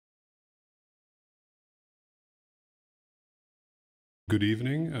Good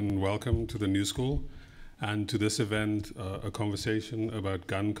evening and welcome to the New School and to this event, a conversation about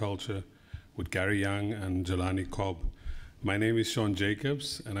gun culture with Gary Younge and Jelani Cobb. My name is Sean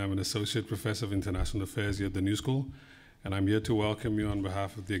Jacobs and I'm an Associate Professor of International Affairs here at the New School, and I'm here to welcome you on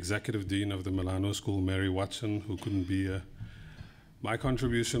behalf of the Executive Dean of the Milano School, Mary Watson, who couldn't be here. My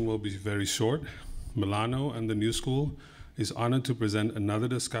contribution will be very short. Milano and the New School is honored to present another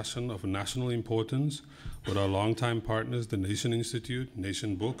discussion of national importance with our longtime partners, the Nation Institute,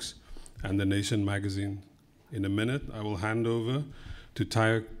 Nation Books, and the Nation Magazine. In a minute, I will hand over to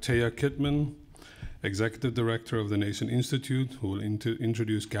Taya Kitman, Executive Director of the Nation Institute, who will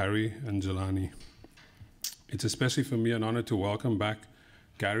introduce Gary and Jelani. It's especially for me an honor to welcome back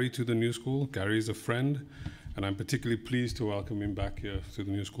Gary to the New School. Gary is a friend, and I'm particularly pleased to welcome him back here to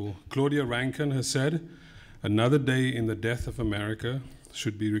the New School. Claudia Rankine has said, "Another day in the death of America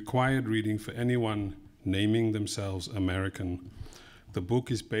should be required reading for anyone naming themselves American." The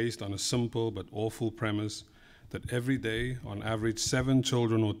book is based on a simple but awful premise that every day, on average, 7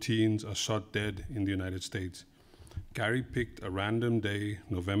 children or teens are shot dead in the United States. Gary picked a random day,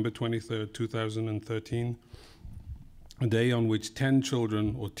 November 23rd, 2013, a day on which 10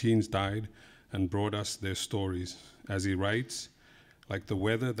 children or teens died, and brought us their stories. As he writes, like the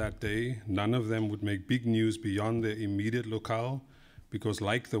weather that day, none of them would make big news beyond their immediate locale because,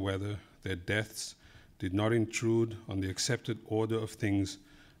 like the weather, their deaths did not intrude on the accepted order of things,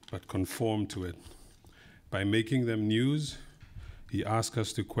 but conform to it. By making them news, he asked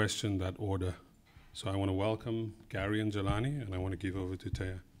us to question that order. So I want to welcome Gary and Jelani, and I want to give over to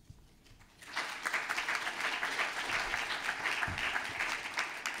Taya.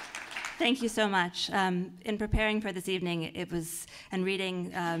 Thank you so much. In preparing for this evening, and reading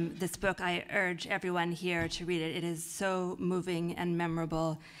this book, I urge everyone here to read it. It is so moving and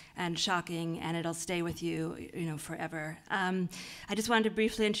memorable and shocking, and it'll stay with you, forever. I just wanted to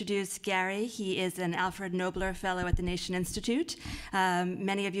briefly introduce Gary. He is an Alfred Nobler Fellow at the Nation Institute.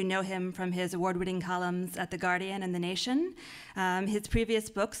 Many of you know him from his award-winning columns at The Guardian and The Nation. His previous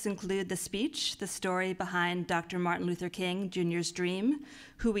books include The Speech, the story behind Dr. Martin Luther King Jr.'s dream,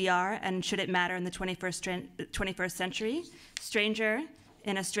 Who We Are and Should It Matter in the 21st Century, Stranger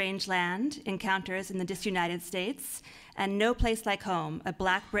in a Strange Land, Encounters in the Disunited States, and No Place Like Home, A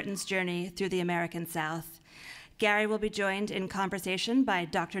Black Britain's Journey Through the American South. Gary will be joined in conversation by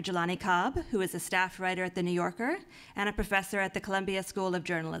Dr. Jelani Cobb, who is a staff writer at The New Yorker and a professor at the Columbia School of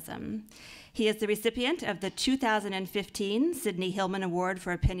Journalism. He is the recipient of the 2015 Sidney Hillman Award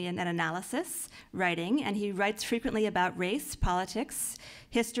for Opinion and Analysis Writing, and he writes frequently about race, politics,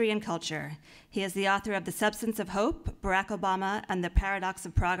 history, and culture. He is the author of The Substance of Hope, Barack Obama, and the Paradox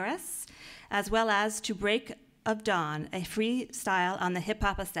of Progress, as well as To Break of Dawn, a freestyle on the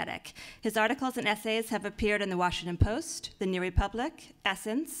hip-hop aesthetic. His articles and essays have appeared in the Washington Post, the New Republic,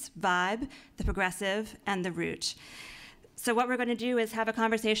 Essence, Vibe, The Progressive, and The Root. So what we're going to do is have a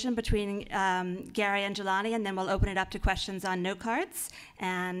conversation between Gary and Jelani, and then we'll open it up to questions on note cards.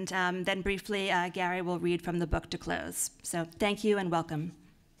 And then briefly, Gary will read from the book to close. So thank you and welcome.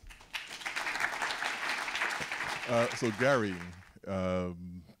 So Gary,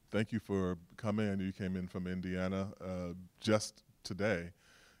 thank you for coming. I knew you came in from Indiana just today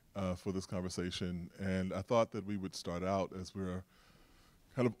for this conversation. And I thought that we would start out as we're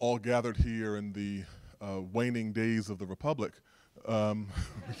kind of all gathered here in the waning days of the Republic.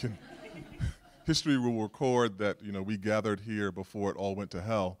 History will record that we gathered here before it all went to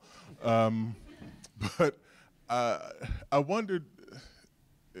hell. But I wondered,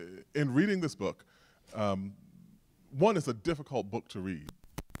 in reading this book, one, it's a difficult book to read,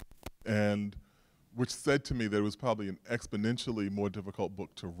 and which said to me that it was probably an exponentially more difficult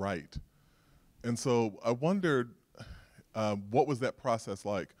book to write. And so I wondered, what was that process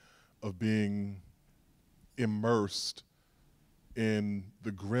like of being immersed in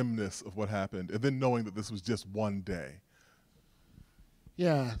the grimness of what happened, and then knowing that this was just one day?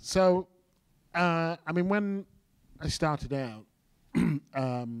 Yeah, so, when I started out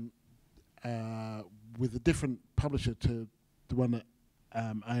with a different publisher to the one that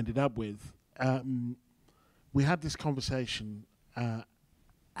I ended up with, we had this conversation,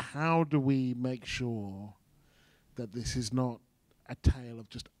 how do we make sure that this is not a tale of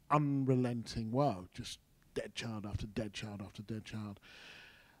just unrelenting woe, just dead child after dead child after dead child,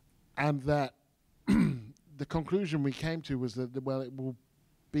 and that the conclusion we came to was that, well, it will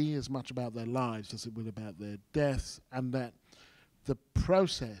be as much about their lives as it will about their deaths, and that the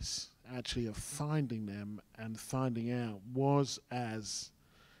process actually of finding them and finding out was as,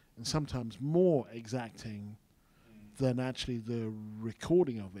 and sometimes more exacting than actually the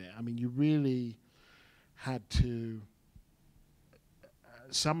recording of it. I mean, you really had to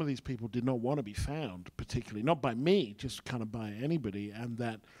some of these people did not want to be found, particularly, not by me, just kind of by anybody, and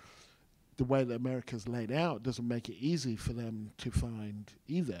that the way that America's laid out doesn't make it easy for them to find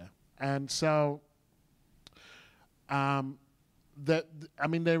either. And so, there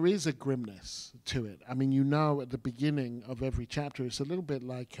is a grimness to it. I mean, at the beginning of every chapter, it's a little bit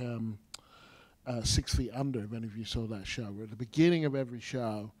like 6 Feet Under, if any of you saw that show, where at the beginning of every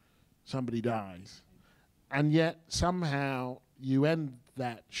show, somebody dies. And yet, somehow, you end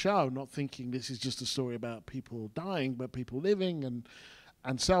that show not thinking this is just a story about people dying, but people living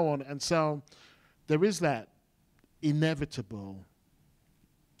and so on. And so there is that inevitable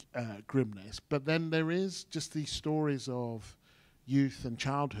grimness. But then there is just these stories of youth and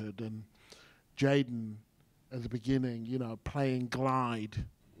childhood. And Jaden, at the beginning, playing Glide,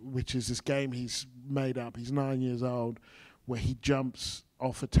 which is this game he's made up. He's 9 years old, where he jumps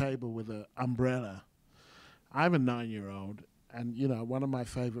off a table with an umbrella. I have a 9-year-old, and one of my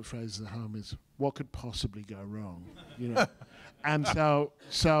favorite phrases at home is, "What could possibly go wrong?" And so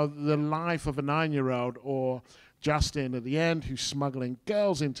the life of a 9-year-old, or Justin at the end, who's smuggling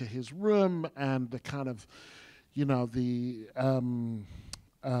girls into his room, and the kind of,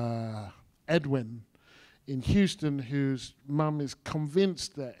 Edwin in Houston, whose mum is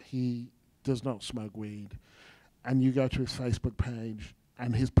convinced that he does not smoke weed, and you go to his Facebook page,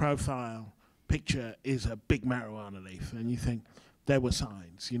 and his profile picture is a big marijuana leaf, and you think, there were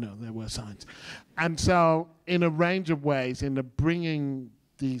signs, there were signs. And so, in a range of ways, in the bringing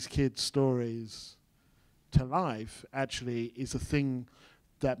these kids' stories to life, actually is a thing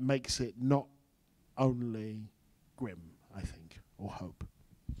that makes it not only grim, I think, or hope.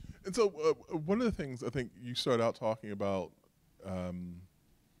 And so, one of the things I think you started out talking about,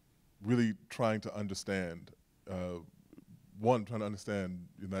 really trying to understand, trying to understand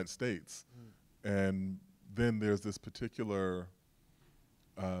the United States. And then there's this particular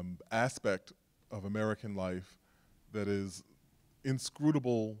aspect of American life that is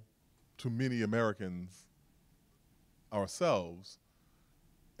inscrutable to many Americans ourselves.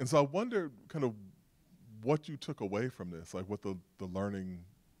 And so I wonder kind of what you took away from this, like what the learning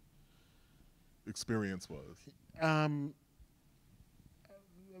experience was.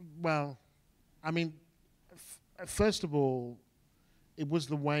 Well, I mean, first of all, it was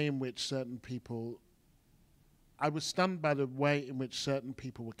the way in which certain people, I was stunned by the way in which certain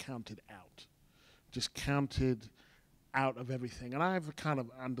people were counted out, just counted out of everything. And I have a kind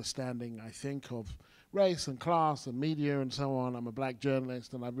of understanding, I think, of race and class and media and so on. I'm a black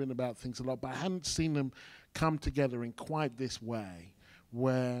journalist and I've written about things a lot, but I hadn't seen them come together in quite this way,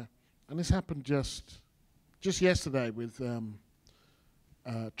 where, and this happened just yesterday with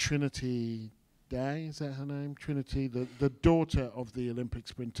Trinity Day, is that her name? Trinity, the daughter of the Olympic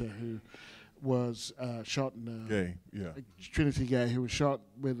sprinter who was shot in Gay, yeah. Trinity Gay, who was shot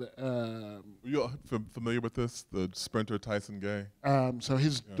with... You're familiar with this, the sprinter Tyson Gay? So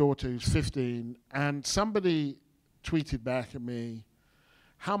his daughter, who's 15, and somebody tweeted back at me,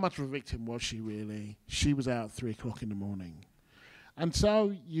 how much of a victim was she really? She was out at 3 o'clock in the morning. And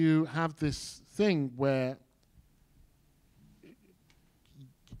so you have this thing where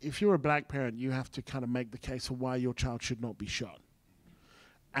if you're a black parent, you have to kind of make the case for why your child should not be shot.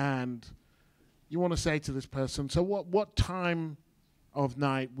 And you want to say to this person, so what time of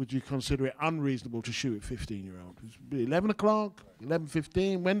night would you consider it unreasonable to shoot a 15-year-old? 11 o'clock,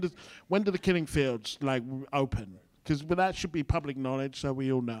 11:15? When do the killing fields open? Because that should be public knowledge, so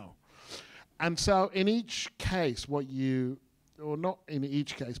we all know. And so in each case, or not in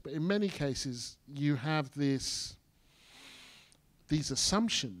each case, but in many cases, you have these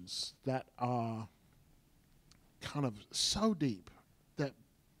assumptions that are kind of so deep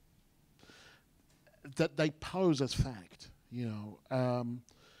that they pose as fact. The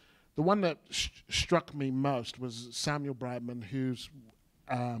one that struck me most was Samuel Brightman, who's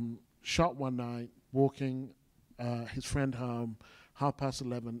shot one night walking his friend home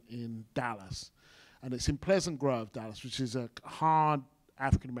 11:30 in Dallas, and it's in Pleasant Grove, Dallas, which is a hard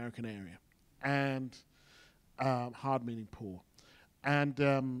African-American area, and hard meaning poor. And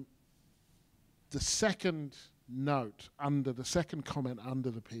the second comment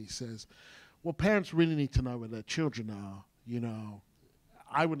under the piece says, well, parents really need to know where their children are.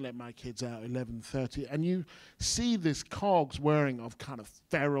 I wouldn't let my kids out 11:30. And you see this cogs whirring of kind of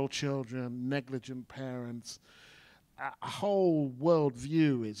feral children, negligent parents. A whole world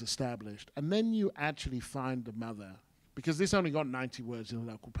view is established. And then you actually find the mother, because this only got 90 words in a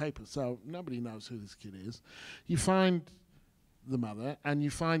local paper, so nobody knows who this kid is. You find the mother, and you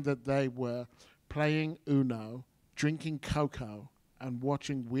find that they were playing Uno, drinking cocoa, and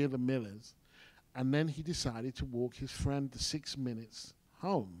watching We're the Millers. And then he decided to walk his friend the 6 minutes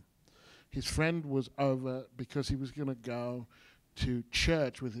home. His friend was over because he was going to go to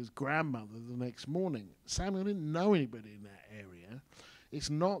church with his grandmother the next morning. Samuel didn't know anybody in that area. It's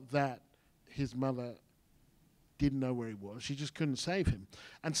not that his mother didn't know where he was, she just couldn't save him.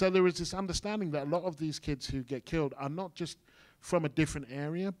 And so there was this understanding that a lot of these kids who get killed are not just from a different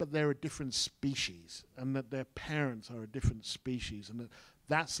area, but they're a different species, and that their parents are a different species, and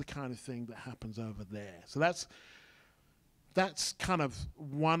that's the kind of thing that happens over there. So that's kind of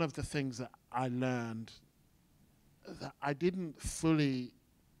one of the things that I learned that I didn't fully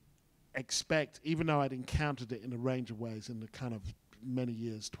expect, even though I'd encountered it in a range of ways in the kind of many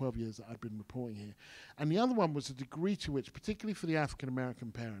years, 12 years that I've been reporting here. And the other one was the degree to which, particularly for the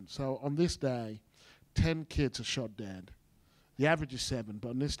African-American parents, so on this day, 10 kids are shot dead. The average is 7, but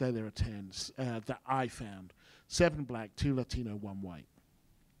on this day there are 10 that I found. 7 black, 2 Latino, 1 white.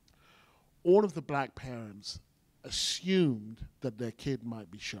 All of the black parents assumed that their kid might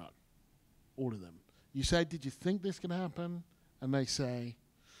be shot. All of them. You say, did you think this could happen? And they say,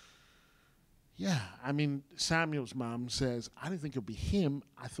 yeah. I mean, Samuel's mom says, I didn't think it would be him.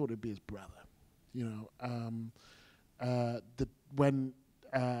 I thought it would be his brother. You know, when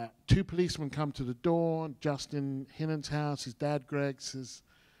 2 policemen come to the door, Justin Hinnan's house, his dad, Greg, says,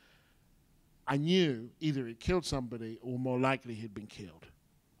 I knew either he killed somebody or more likely he'd been killed.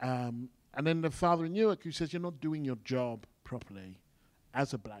 And then the father in Newark who says, you're not doing your job properly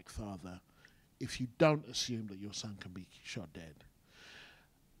as a black father if you don't assume that your son can be shot dead.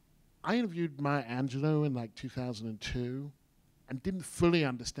 I interviewed Maya Angelou in like 2002 and didn't fully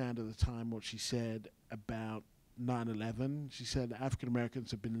understand at the time what she said about 9/11. She said African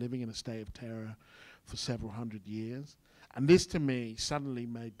Americans have been living in a state of terror for several hundred years. And this to me suddenly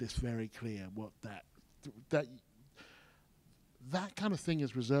made this very clear, what that kind of thing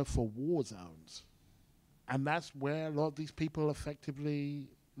is reserved for war zones. And that's where a lot of these people effectively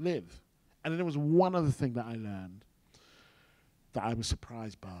live. And then there was one other thing that I learned that I was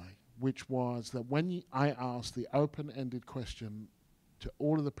surprised by, which was that when I asked the open-ended question to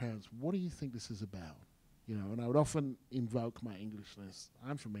all of the parents, what do you think this is about? You know, and I would often invoke my Englishness.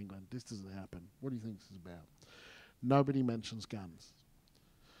 I'm from England. This doesn't happen. What do you think this is about? Nobody mentions guns.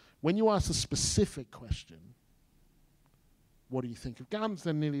 When you ask a specific question, what do you think of guns?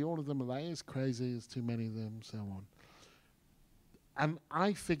 Then nearly all of them are like, it's crazy, there's too many of them, so on. And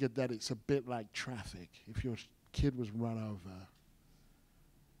I figured that it's a bit like traffic. If your kid was run over,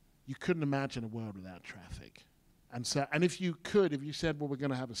 you couldn't imagine a world without traffic. And so, and if you said, well, we're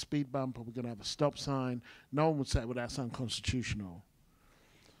going to have a speed bump or we're going to have a stop sign, no one would say, well, that's unconstitutional.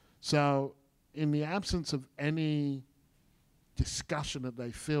 So in the absence of any discussion that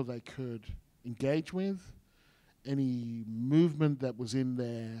they feel they could engage with, any movement that was in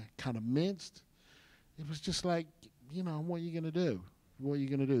their kind of midst, it was just like, you know, what are you going to do? What are you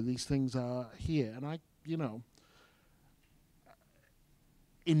going to do? These things are here. And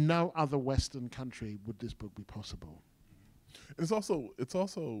in no other Western country would this book be possible. It's also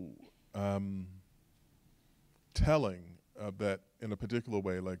telling that in a particular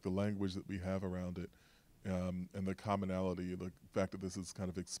way, like the language that we have around it, and the commonality, the fact that this is kind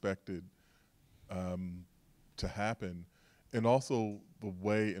of expected to happen, and also the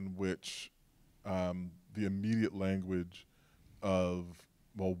way in which the immediate language of,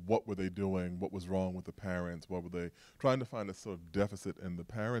 well, what were they doing? What was wrong with the parents? What were they trying to find a sort of deficit in the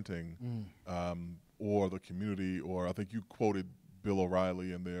parenting or the community? Or I think you quoted Bill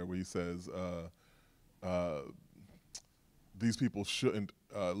O'Reilly in there where he says, these people shouldn't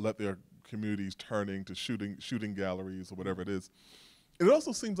let their communities turning to shooting galleries or whatever it is. And it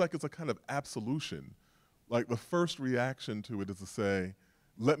also seems like it's a kind of absolution. Like the first reaction to it is to say,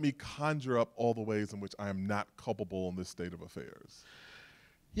 let me conjure up all the ways in which I am not culpable in this state of affairs.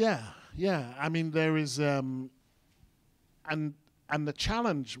 Yeah. I mean, there is, and the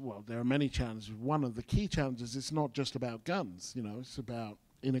challenge, well, there are many challenges. One of the key challenges is not just about guns, you know, it's about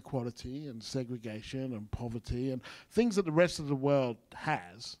inequality and segregation and poverty and things that the rest of the world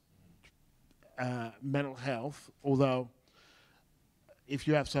has, mental health, although if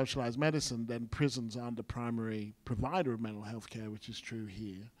you have socialized medicine, then prisons aren't the primary provider of mental health care, which is true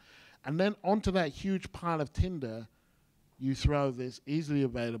here. And then onto that huge pile of tinder, you throw this easily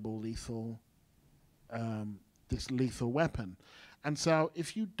available lethal weapon. And so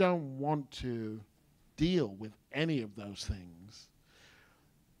if you don't want to deal with any of those things,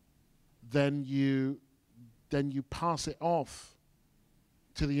 then you pass it off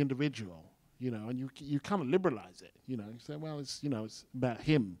to the individual, you know, and you kind of liberalize it, you know. You say, well, it's about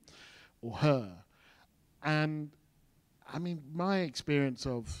him or her. And I mean, my experience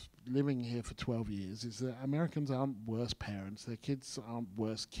of living here for 12 years is that Americans aren't worse parents. Their kids aren't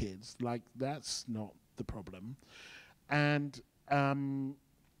worse kids. Like, that's not the problem. And the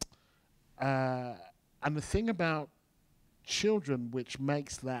thing about children which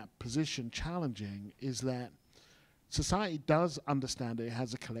makes that position challenging is that society does understand that it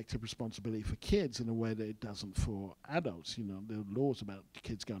has a collective responsibility for kids in a way that it doesn't for adults. You know, there are laws about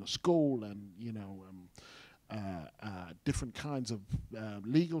kids going to school and, you know, different kinds of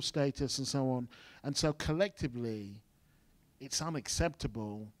legal status and so on. And so collectively, it's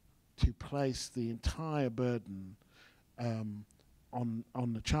unacceptable to place the entire burden on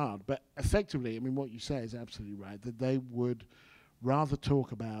the child. But effectively, I mean, what you say is absolutely right, that they would rather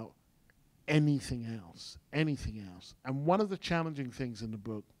talk about anything else. And one of the challenging things in the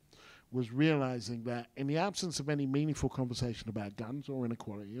book was realizing that in the absence of any meaningful conversation about guns or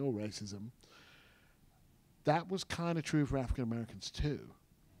inequality or racism, that was kind of true for African Americans too.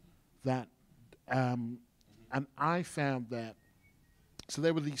 That, and I found that, so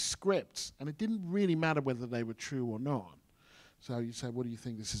there were these scripts, and it didn't really matter whether they were true or not. So you say, what do you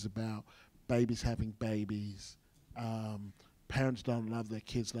think this is about? Babies having babies. Parents don't love their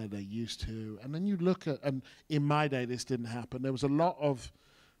kids like they used to. And then you look at, and in my day this didn't happen. There was a lot of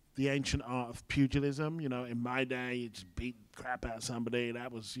the ancient art of pugilism. You know, in my day you just beat the crap out of somebody.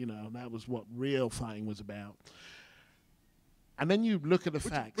 That was, you know, that was what real fighting was about. And then you look at the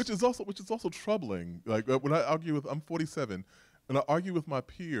facts. Which is also troubling. Like when I argue with, I'm 47, and I argue with my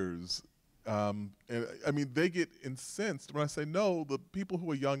peers, and I mean, they get incensed when I say, no, the people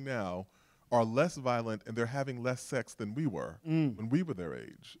who are young now are less violent and they're having less sex than we were when we were their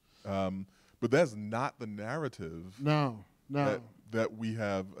age. But that's not the narrative that we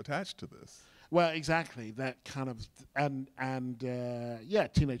have attached to this. Well, exactly. That kind of, yeah,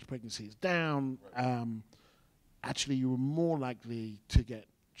 teenage pregnancy is down. Right. Actually, you were more likely to get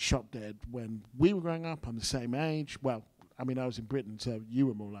shot dead when we were growing up. I'm the same age. Well, I mean, I was in Britain, so you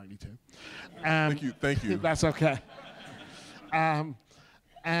were more likely to. Thank you. That's okay.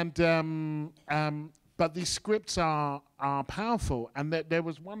 But these scripts are powerful, and there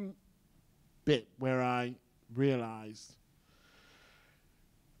was one bit where I realized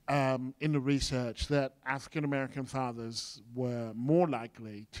in the research that African American fathers were more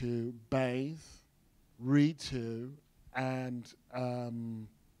likely to bathe, read to, and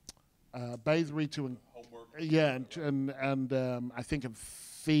bathe, read to, and homework. Yeah, and I think of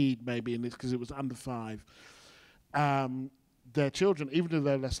feed maybe in this because it was under 5. Their children, even though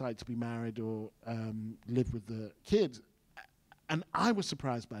they're less likely to be married or live with the kids. And I was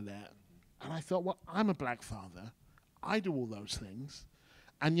surprised by that. And I thought, well, I'm a black father. I do all those things.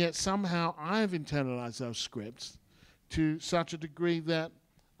 And yet somehow I've internalized those scripts to such a degree that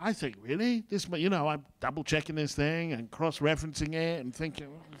I think, really? This, you know, I'm double checking this thing and cross-referencing it and thinking,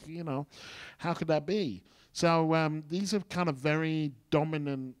 you know, how could that be? So these are kind of very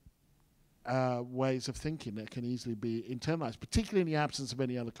dominant ways of thinking that can easily be internalized, particularly in the absence of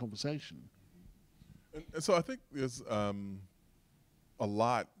any other conversation. And so I think there's a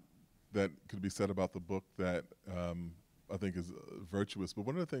lot that could be said about the book that I think is virtuous. But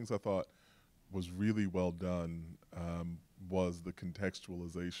one of the things I thought was really well done was the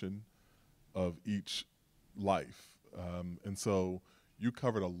contextualization of each life. And so you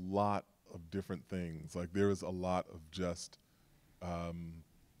covered a lot of different things. Like there is a lot of just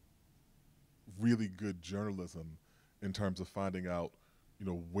really good journalism in terms of finding out, you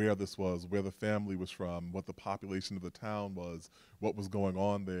know, where this was, where the family was from, what the population of the town was, what was going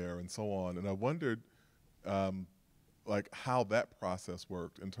on there, and so on. And I wondered, like, how that process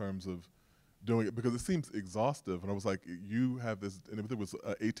worked in terms of doing it, because it seems exhaustive. And I was like, you have this, and it was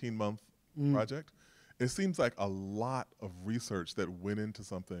an 18-month project. It seems like a lot of research that went into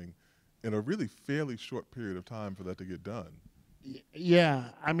something in a really fairly short period of time for that to get done. Yeah,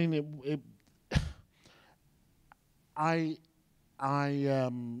 I mean, I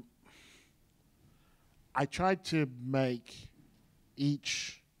tried to make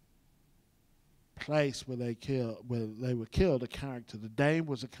each place where they were killed a character. The Dane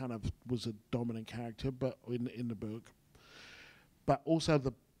was a dominant character, but in the book, but also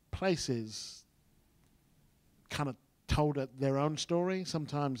the places kind of told their own story.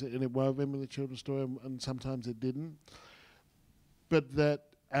 Sometimes it wove in with the children's story, and sometimes it didn't. But that.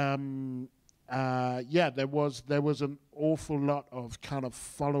 Yeah, there was an awful lot of kind of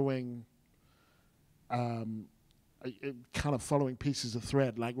following pieces of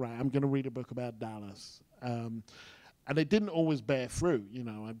thread. Like, right, I'm going to read a book about Dallas, and it didn't always bear fruit. You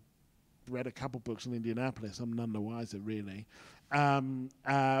know, I read a couple books in Indianapolis. I'm none the wiser, really.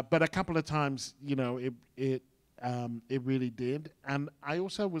 But a couple of times, you know, it It really did. And I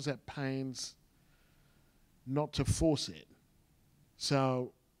also was at pains not to force it.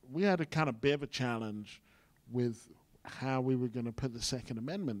 So we had a kind of bit of a challenge with how we were going to put the Second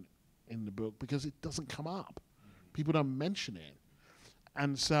Amendment in the book because it doesn't come up. People don't mention it.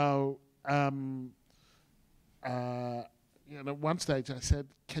 And so, at one stage I said,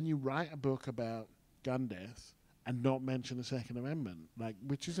 can you write a book about gun death and not mention the Second Amendment? Like,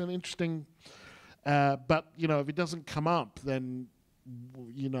 which is an interesting, but, if it doesn't come up, then,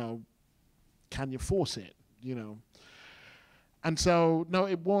 can you force it, And so, no,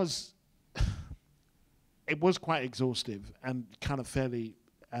 it was quite exhaustive and kind of fairly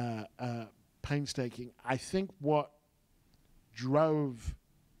painstaking. I think what drove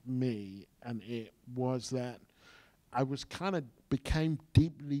me and it was that I was became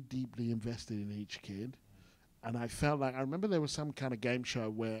deeply, deeply invested in each kid. And I felt like, I remember there was some kind of game show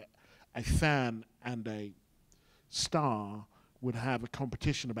where a fan and a star would have a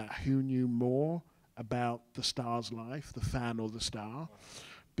competition about who knew more about the star's life, the fan or the star,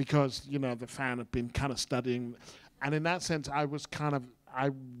 because, the fan had been kind of studying. And in that sense, I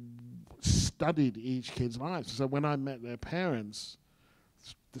studied each kid's lives. So when I met their parents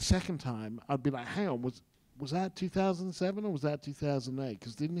the second time, I'd be like, hang on, was that 2007 or was that 2008?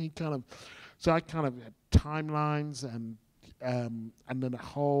 Because didn't he so I kind of had timelines and then a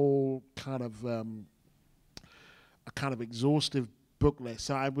whole kind of exhaustive book list.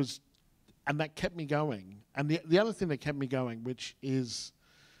 So and that kept me going. And the other thing that kept me going, which is,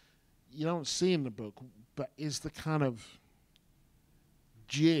 you don't see in the book, but is the kind of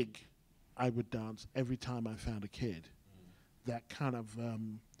jig I would dance every time I found a kid. That kind of,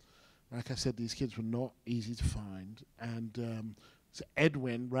 like I said, these kids were not easy to find. And so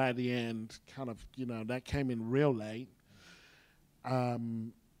Edwin, right at the end, kind of, that came in real late. A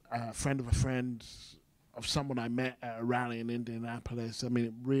friend of a friend of someone I met at a rally in Indianapolis. I mean,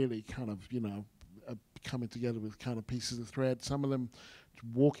 it really kind of, coming together with kind of pieces of thread. Some of them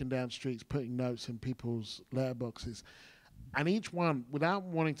walking down streets, putting notes in people's letterboxes. And each one, without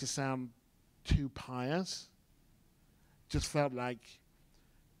wanting to sound too pious, just felt like,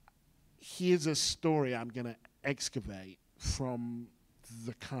 here's a story I'm going to excavate from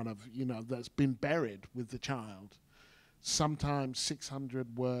the kind of, that's been buried with the child. Sometimes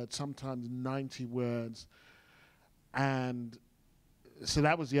 600 words, sometimes 90 words. And so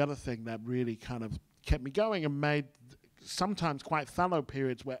that was the other thing that really kind of kept me going and made sometimes quite fallow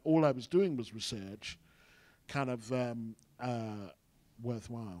periods where all I was doing was research kind of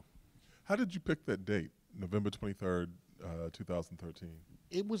worthwhile. How did you pick that date, November 23rd, 2013?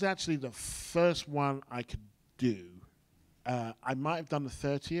 It was actually the first one I could do. I might have done the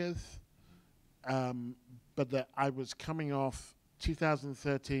 30th, but that I was coming off,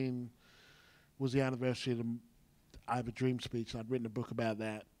 2013 was the anniversary of the I Have a Dream speech, and I'd written a book about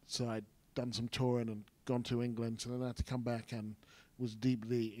that, so I'd done some touring and gone to England, so then I had to come back and was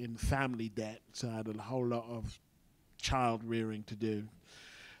deeply in family debt, so I had a whole lot of child rearing to do.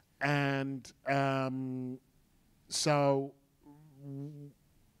 And so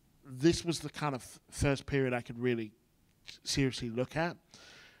this was the kind of first period I could really seriously look at.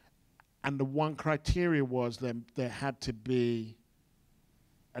 And the one criteria was there had to be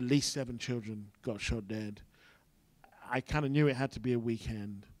at least 7 children got shot dead. I kind of knew it had to be a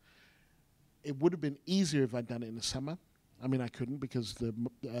weekend. It would have been easier if I'd done it in the summer. I mean, I couldn't because the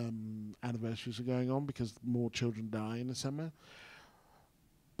anniversaries are going on because more children die in the summer.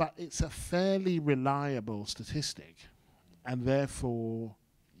 But it's a fairly reliable statistic, and therefore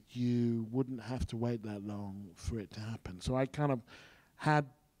you wouldn't have to wait that long for it to happen. So I kind of had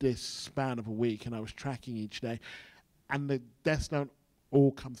this span of a week, and I was tracking each day. And the deaths don't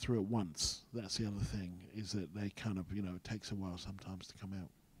all come through at once. That's the other thing, is that they kind of, it takes a while sometimes to come out.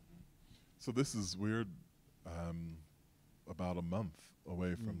 So this is weird, about a month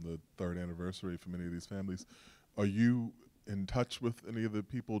away from the 3rd anniversary for many of these families. Are you in touch with any of the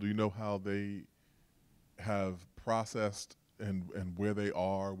people? Do you know how they have processed and where they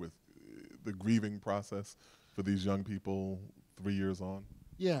are with the grieving process for these young people 3 years on?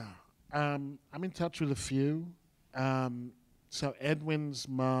 Yeah, I'm in touch with a few. So Edwin's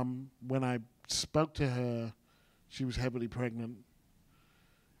mum, when I spoke to her, she was heavily pregnant.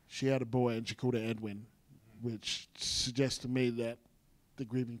 She had a boy and she called it Edwin, which suggests to me that the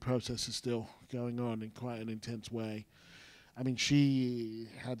grieving process is still going on in quite an intense way. I mean, she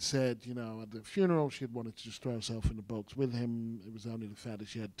had said, at the funeral, she had wanted to just throw herself in the box with him. It was only the fact that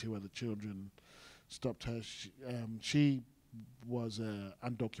she had 2 other children stopped her. She was an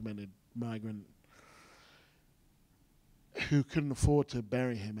undocumented migrant. who couldn't afford to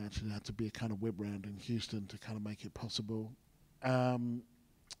bury him, actually had to be a kind of whip round in Houston to kind of make it possible. And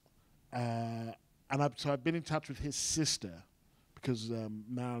so I've been in touch with his sister, because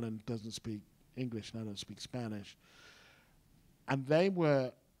Marilyn doesn't speak English and I don't speak Spanish. And they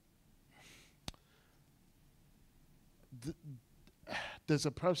were, there's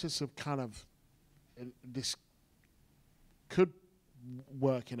a process of kind of, this could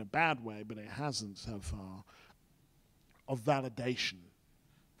work in a bad way, but it hasn't so far, of validation.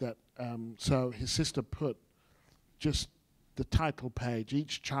 That so his sister put just the title page.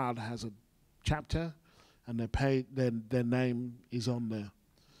 Each child has a chapter, and their name is on there,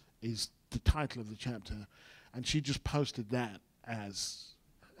 is the title of the chapter, and she just posted that as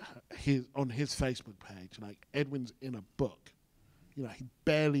on his Facebook page, like, Edwin's in a book. You know, he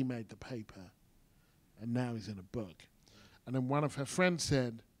barely made the paper, and now he's in a book. And then one of her friends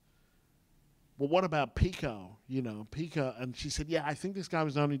said, well, what about Pico? You know, Pico. And she said, yeah, I think this guy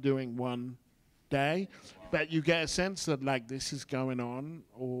was only doing one day. But you get a sense that, like, this is going on,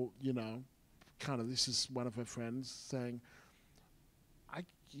 or, you know, kind of, this is one of her friends saying,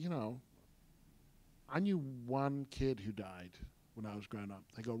 I knew one kid who died when I was growing up.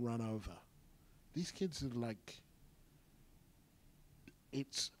 They got run over. These kids are like,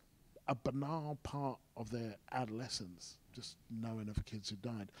 it's a banal part of their adolescence, just knowing of kids who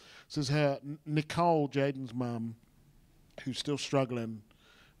died. So there's her, Nicole, Jaden's mum, who's still struggling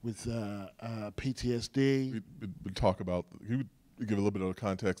with PTSD. We talk about, you would give a little bit of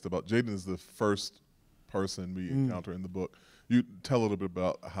context about, Jaden is the first person we encounter in the book. You tell a little bit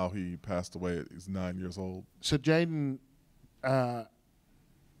about how he passed away. He's 9 years old. So Jaden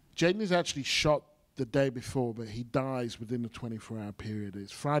is actually shot the day before, but he dies within the 24-hour period.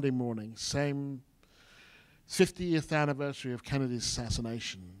 It's Friday morning, same 50th anniversary of Kennedy's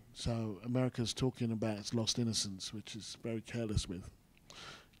assassination. So America's talking about its lost innocence, which is very careless with.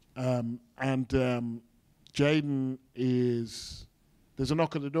 Jaden is, there's a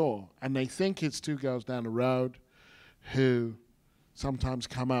knock at the door, and they think it's two girls down the road who sometimes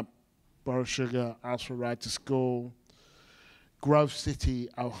come up, borrow sugar, ask for a ride to school. Grove City,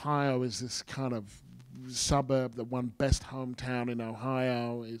 Ohio is this kind of suburb, the one best hometown in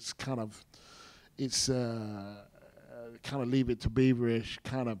Ohio. It's kind of, kind of Leave It to Beaverish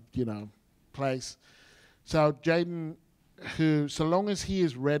kind of, you know, place. So Jaden, who, so long as he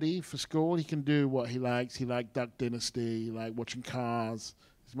is ready for school, he can do what he likes. He liked Duck Dynasty, he liked watching cars.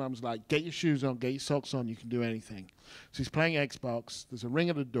 His mum's like, get your shoes on, get your socks on, you can do anything. So he's playing Xbox, there's a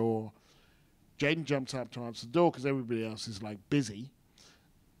ring at the door. Jaden jumps up to answer the door because everybody else is like busy.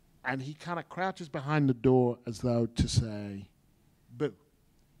 And he kind of crouches behind the door as though to say, boo.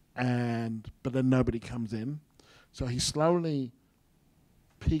 But then nobody comes in. So he slowly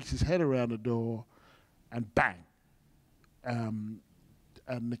peeks his head around the door and bang. And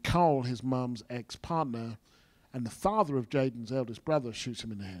Nicole, his mum's ex-partner, and the father of Jaden's eldest brother shoots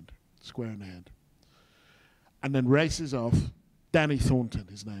him in the head, square in the head. And then races off. Danny Thornton,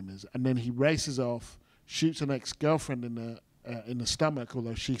 his name is. And then he races off, shoots an ex-girlfriend in the stomach,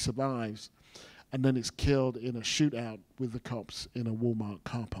 although she survives, and then is killed in a shootout with the cops in a Walmart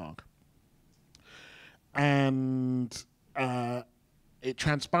car park. And it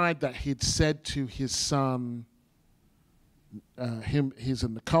transpired that he'd said to his son, his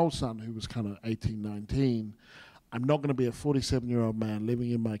and Nicole's son, who was kind of 18, 19, I'm not going to be a 47-year-old man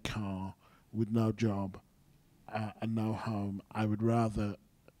living in my car with no job and no home. I would rather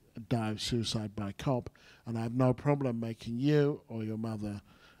die of suicide by cop, and I have no problem making you or your mother,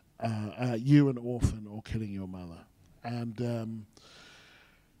 you an orphan, or killing your mother. And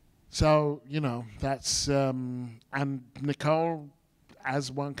so, you know, that's, and Nicole,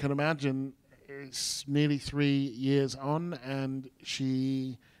 as one can imagine, is nearly 3 years on, and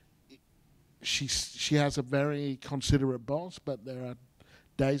she has a very considerate boss, but there are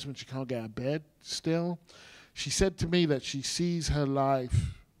days when she can't get out of bed still. She said to me that she sees her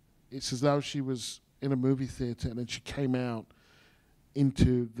life, it's as though she was in a movie theater and then she came out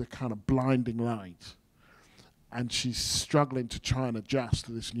into the kind of blinding light. And she's struggling to try and adjust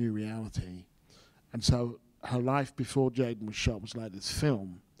to this new reality. And so her life before Jaden was shot was like this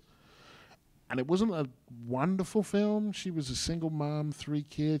film. And it wasn't a wonderful film. She was a single mom, 3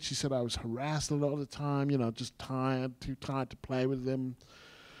 kids. She said I was harassed a lot of the time, you know, just tired, too tired to play with them.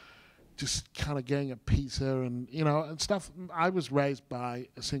 Just kind of getting a pizza and, you know, and stuff. I was raised by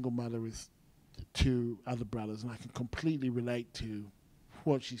a single mother with 2 other brothers, and I can completely relate to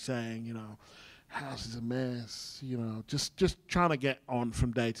what she's saying, you know. House is a mess, you know, just trying to get on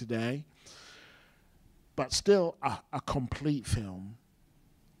from day to day. But still a complete film.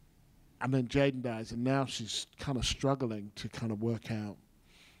 and then Jaden dies, and now she's kind of struggling to kind of work out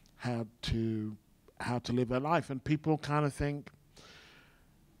how to live her life. And people kind of think,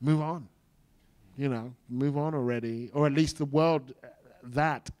 move on, move on already, or at least the world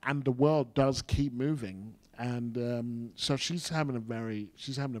does keep moving. And so she's having a very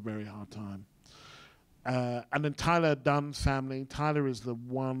hard time. And then Tyler Dunn's family. Tyler is the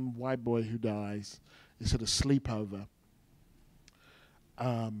one white boy who dies. It's at a sleepover.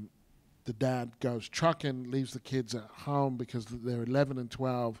 The dad goes trucking, leaves the kids at home because they're 11 and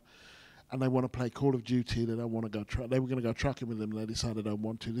 12, and they want to play Call of Duty. They don't want to go. They were going to go trucking with him, and they decided they don't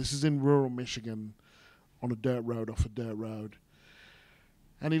want to. This is in rural Michigan, on a dirt road, off a dirt road,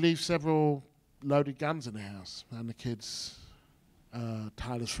 and he leaves several loaded guns in the house. And the kids,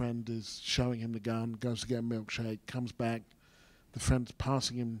 Tyler's friend is showing him the gun. Goes to get a milkshake. Comes back. The friend's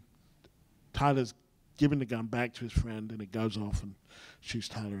passing him. Tyler's giving the gun back to his friend, and it goes off and shoots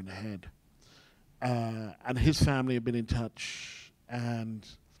Tyler in the head. And his family have been in touch and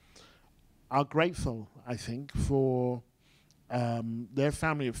are grateful, I think, for their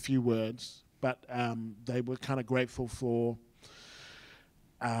family of few words, but they were kind of grateful for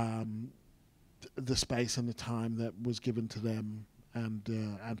the space and the time that was given to them and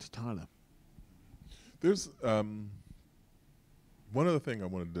to Tyler. There's one other thing I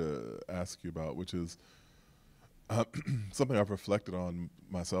wanted to ask you about, which is something I've reflected on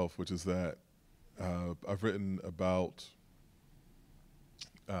myself, which is that I've written about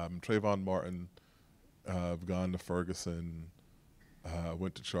Trayvon Martin. I've gone to Ferguson.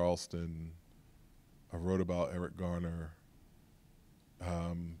 Went to Charleston. I wrote about Eric Garner.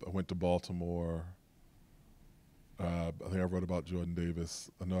 I went to Baltimore. I think I wrote about Jordan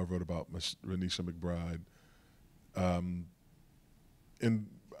Davis. I know I wrote about Renisha McBride. And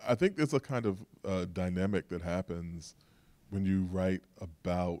I think there's a kind of dynamic that happens when you write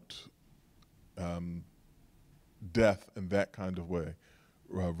about death in that kind of way,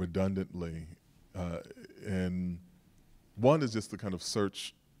 redundantly. And one is just the kind of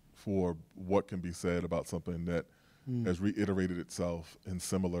search for what can be said about something that has reiterated itself in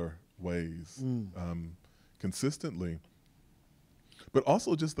similar ways consistently, but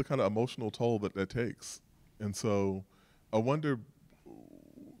also just the kind of emotional toll that takes. And so I wonder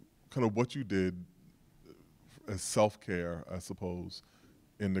kind of what you did as self-care, I suppose,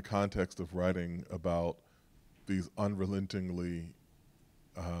 in the context of writing about these unrelentingly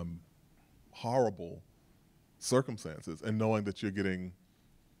horrible circumstances, and knowing that you're getting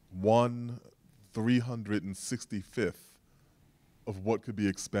 1/365th of what could be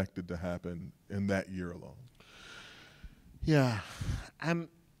expected to happen in that year alone. Yeah, and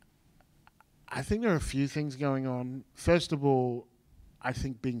I think there are a few things going on. First of all, I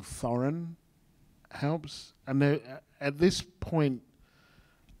think being foreign helps. And at this point,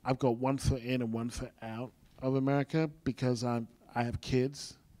 I've got one foot in and one foot out of America because I have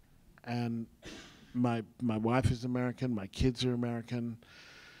kids, and my wife is American, my kids are American.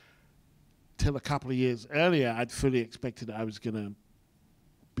 Till a couple of years earlier, I'd fully expected I was going to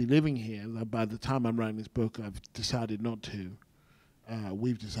be living here. By the time I'm writing this book, I've decided not to.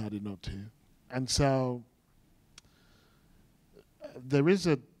 We've decided not to. And so there is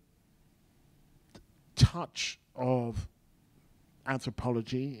a touch of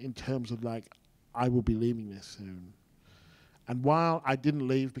anthropology in terms of like, I will be leaving this soon. And while I didn't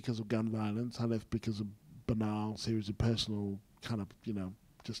leave because of gun violence, I left because of banal series of personal kind of,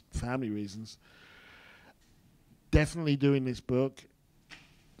 just family reasons. Definitely doing this book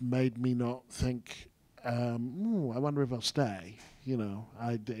made me not think, I wonder if I'll stay.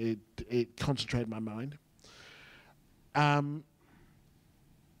 It concentrated my mind.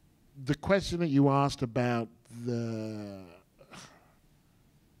 The question that you asked about the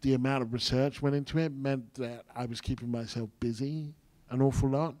amount of research went into it meant that I was keeping myself busy an awful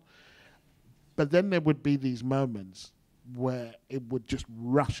lot. But then there would be these moments where it would just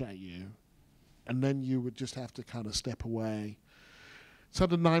rush at you, and then you would just have to kind of step away. So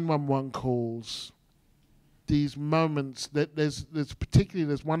the 911 calls, these moments, that there's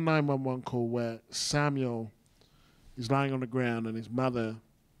one 911 call where Samuel is lying on the ground and his mother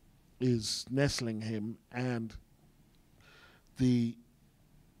is nestling him, and the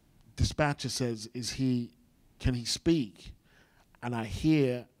dispatcher says, can he speak? And I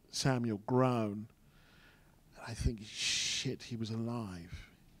hear Samuel groan. I think, shit, he was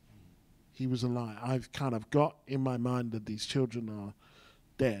alive. He was alive. I've kind of got in my mind that these children are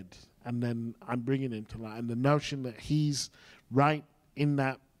dead, and then I'm bringing him to life. And the notion that he's right in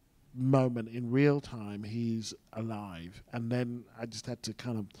that moment, in real time, he's alive. And then I just had to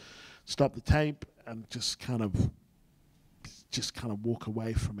kind of stop the tape and just kind of walk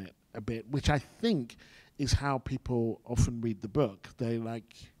away from it. a bit, which I think is how people often read the book. They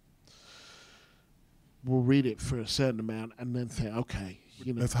will read it for a certain amount and then think, okay,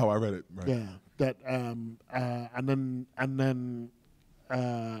 That's how I read it. Right. yeah, that and then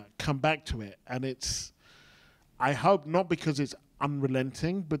come back to it, and it's, I hope not because it's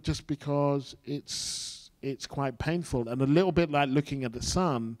unrelenting, but just because it's quite painful, and a little bit like looking at the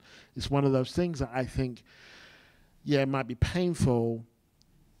sun. It's one of those things that I think, yeah, it might be painful.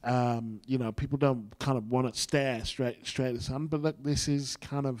 People don't kind of want to stare straight at the sun, but look, this is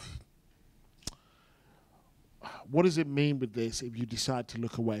kind of, what does it mean with this if you decide to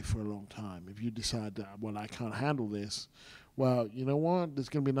look away for a long time? If you decide that, well, I can't handle this, well, you know what? There's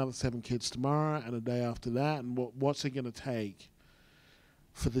going to be another 7 kids tomorrow and a day after that, and what's it going to take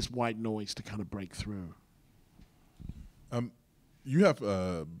for this white noise to kind of break through? You have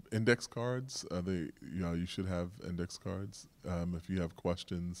index cards. You should have index cards. If you have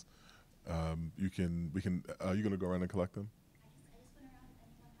questions, we can. Are you going to go around and collect them? I just went around if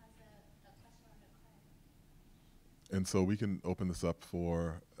anyone has a question on a card. And so we can open this up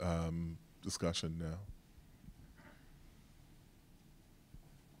for discussion now.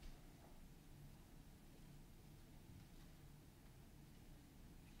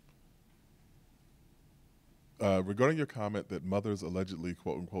 Regarding your comment that mothers allegedly,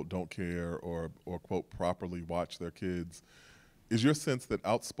 quote unquote, don't care or quote, properly watch their kids, is your sense that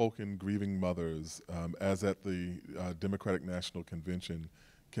outspoken grieving mothers, as at the Democratic National Convention,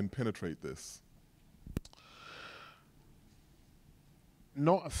 can penetrate this?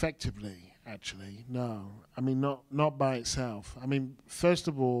 Not effectively, actually, no. I mean, not by itself. I mean, first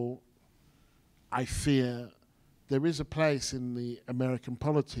of all, I fear there is a place in the American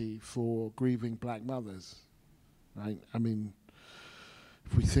polity for grieving black mothers. Right? I mean,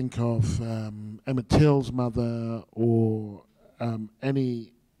 if we think of Emmett Till's mother, or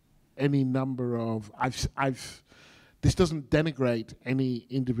any number of, this doesn't denigrate any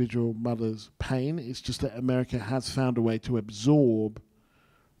individual mother's pain. It's just that America has found a way to absorb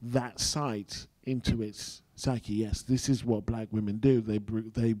that site into its psyche. Yes, this is what black women do.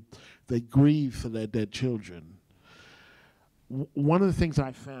 They grieve for their dead children. One of the things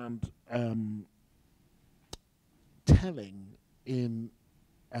I found telling in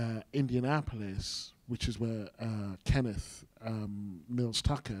Indianapolis, which is where Kenneth Mills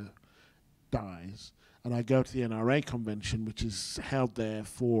Tucker dies, and I go to the NRA convention, which is held there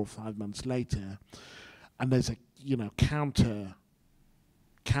 4 or 5 months later, and there's a counter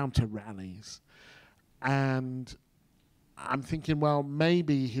rallies, and I'm thinking, well,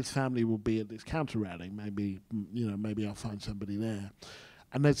 maybe his family will be at this counter rally. Maybe I'll find somebody there.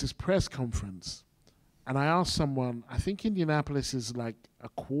 And there's this press conference. And I asked someone, I think Indianapolis is like a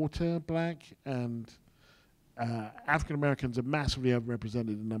quarter black, and African Americans are massively overrepresented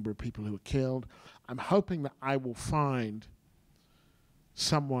in the number of people who are killed. I'm hoping that I will find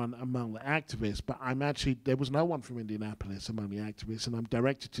someone among the activists, but there was no one from Indianapolis among the activists, and I'm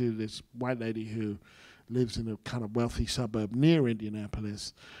directed to this white lady who lives in a kind of wealthy suburb near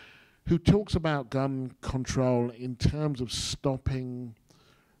Indianapolis, who talks about gun control in terms of stopping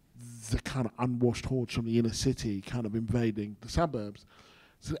the kind of unwashed hordes from the inner city kind of invading the suburbs.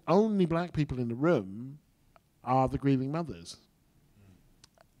 So the only black people in the room are the grieving mothers,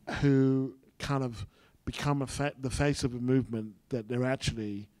 who kind of become the face of a movement that they're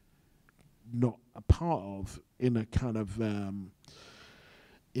actually not a part of in a kind of in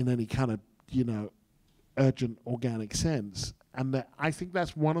any kind of urgent organic sense. And I think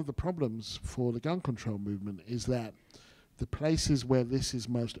that's one of the problems for the gun control movement, is that the places where this is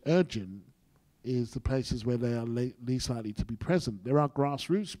most urgent is the places where they are least likely to be present. There are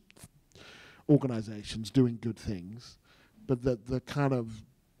grassroots organizations doing good things, but the kind of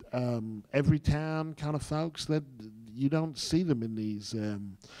every town kind of folks, that you don't see them in these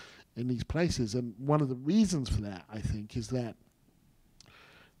places. And one of the reasons for that, I think, is that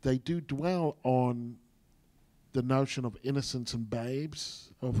they do dwell on the notion of innocence and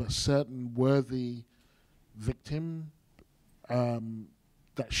babes, of a certain worthy victim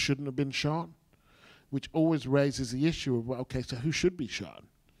that shouldn't have been shot, which always raises the issue of, well, okay, so who should be shot?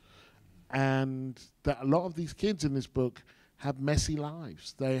 And that a lot of these kids in this book have messy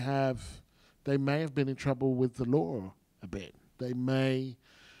lives. They may have been in trouble with the law a bit. They may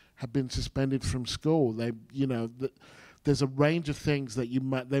have been suspended from school. There's a range of things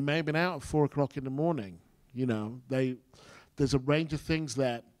that they may have been out at 4 o'clock in the morning. There's a range of things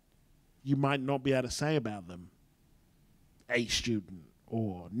that you might not be able to say about them. A student,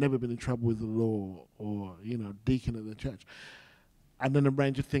 or never been in trouble with the law, or deacon at the church. And then a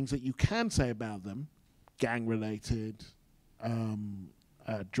range of things that you can say about them, gang related,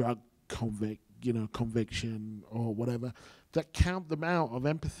 drug conviction or whatever, that count them out of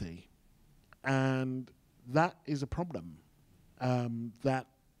empathy, and that is a problem that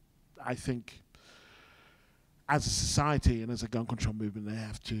I think, as a society and as a gun control movement, they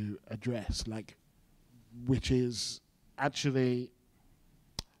have to address, which is actually,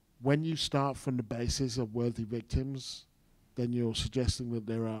 when you start from the basis of worthy victims, then you're suggesting that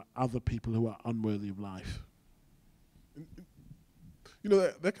there are other people who are unworthy of life. You know,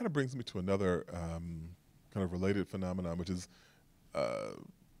 that kind of brings me to another kind of related phenomenon, which is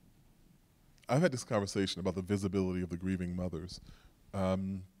I've had this conversation about the visibility of the grieving mothers.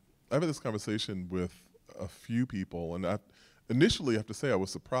 I've had this conversation with a few people, and initially I have to say I was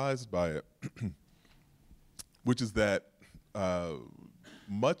surprised by it, which is that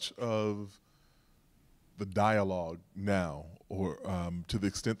much of the dialogue now, or to the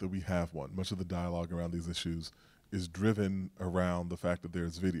extent that we have one, much of the dialogue around these issues is driven around the fact that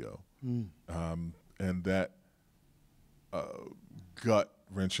there's video. And that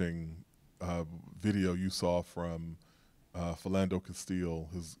gut-wrenching video you saw from Philando Castile,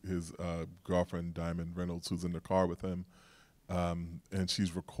 his girlfriend Diamond Reynolds, who's in the car with him, and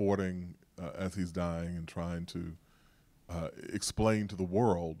she's recording as he's dying and trying to explain to the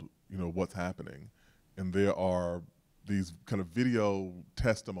world, what's happening. And there are these kind of video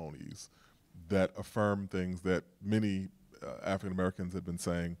testimonies that affirm things that many African Americans had been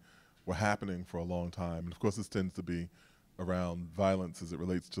saying were happening for a long time. And of course, this tends to be around violence as it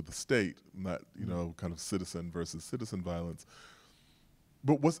relates to the state, not, kind of citizen versus citizen violence.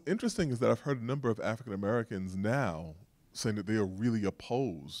 But what's interesting is that I've heard a number of African Americans now saying that they are really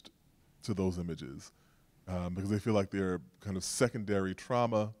opposed to those images because they feel like they're kind of secondary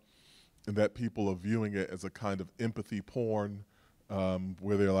trauma, and that people are viewing it as a kind of empathy porn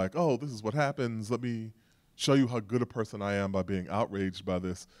where they're like, oh, this is what happens. Let me show you how good a person I am by being outraged by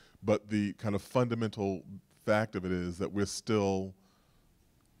this. But the kind of fundamental fact of it is that we're still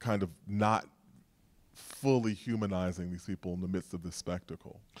kind of not fully humanizing these people in the midst of this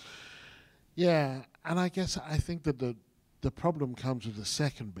spectacle. Yeah, and I think that the problem comes with the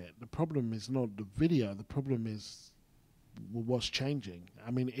second bit. The problem is not the video. The problem is what's changing.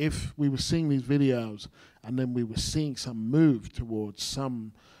 I mean, if we were seeing these videos and then we were seeing some move towards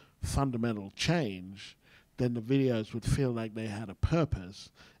some fundamental change, then the videos would feel like they had a purpose.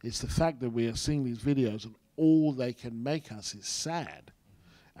 It's the fact that we are seeing these videos and all they can make us is sad.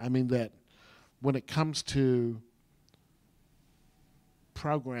 I mean, that when it comes to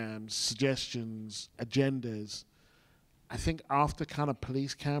programs, suggestions, agendas, I think after kind of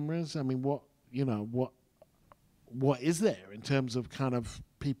police cameras, I mean, what is there in terms of kind of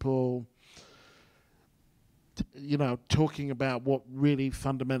people, talking about what really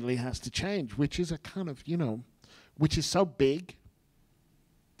fundamentally has to change, which is a kind of, which is so big,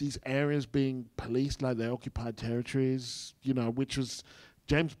 these areas being policed like they're occupied territories, which was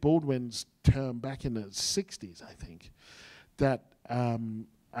James Baldwin's term back in the 60s, I think, that a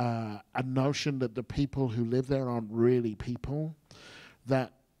notion that the people who live there aren't really people,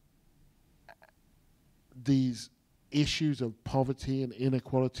 that these issues of poverty and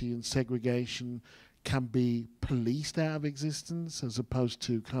inequality and segregation can be policed out of existence as opposed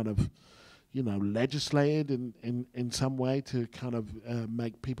to kind of, legislated in some way to kind of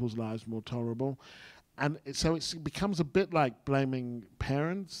make people's lives more tolerable. And so it becomes a bit like blaming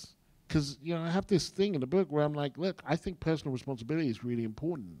parents, because, I have this thing in the book where I'm like, look, I think personal responsibility is really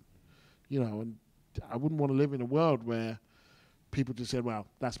important, and I wouldn't want to live in a world where people just said, well,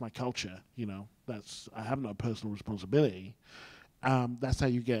 that's my culture, I have no personal responsibility. That's how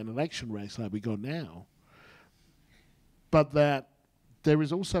you get an election race like we got now. But that there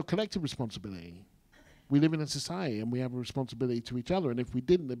is also collective responsibility. We live in a society and we have a responsibility to each other. And if we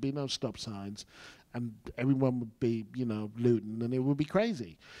didn't, there'd be no stop signs and everyone would be, looting and it would be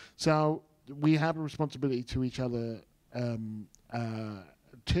crazy. So we have a responsibility to each other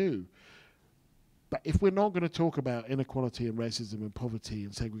too. But if we're not going to talk about inequality and racism and poverty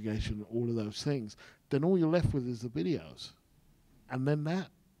and segregation and all of those things, then all you're left with is the videos. And then that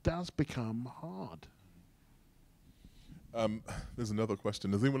does become hard. There's another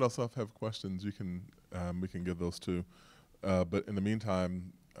question. Does anyone else have questions? We can give those too. But in the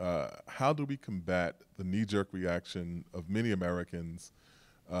meantime, how do we combat the knee-jerk reaction of many Americans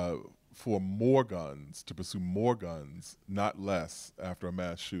for more guns, to pursue more guns, not less, after a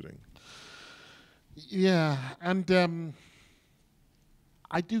mass shooting? Yeah, and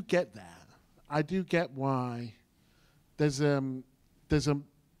I do get that. I do get why there's in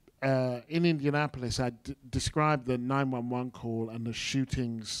Indianapolis, I described the 911 call and the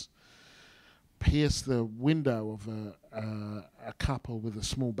shootings pierce the window of a couple with a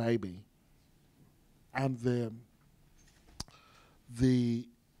small baby, and the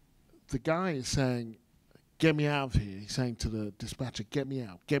guy is saying, "Get me out of here." He's saying to the dispatcher, "Get me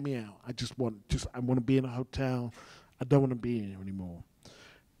out, get me out. I want to be in a hotel. I don't want to be here anymore."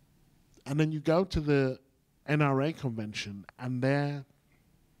 And then you go to the NRA convention, and their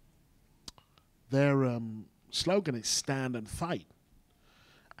slogan is "Stand and Fight."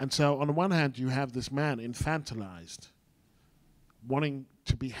 And so on the one hand, you have this man infantilized, wanting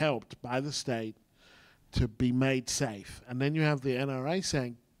to be helped by the state to be made safe. And then you have the NRA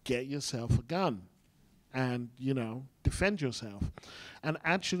saying, get yourself a gun and, defend yourself. And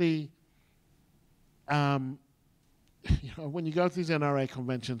actually, when you go to these NRA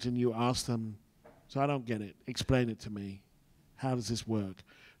conventions and you ask them, so I don't get it, explain it to me, how does this work?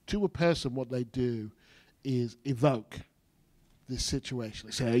 To a person, what they do is evoke this situation.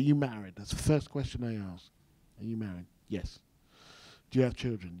 They say, are you married? That's the first question they ask. Are you married? Yes. Do you have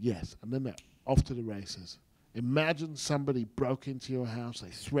children? Yes. And then they're off to the races. Imagine somebody broke into your house, they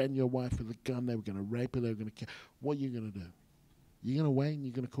threatened your wife with a gun, they were going to rape her, they were going to kill. What are you going to do? You're going to wait and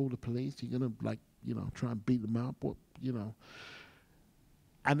you're going to call the police? You're going to, try and beat them up?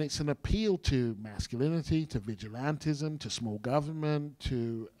 And it's an appeal to masculinity, to vigilantism, to small government,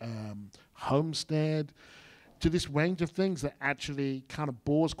 to homestead, to this range of things that actually kind of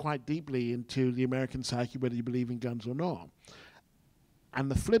bores quite deeply into the American psyche, whether you believe in guns or not. And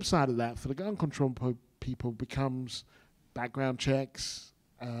the flip side of that for the gun control people becomes background checks,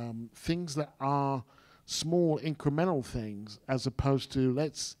 things that are small incremental things, as opposed to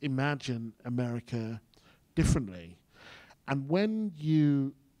let's imagine America differently. And when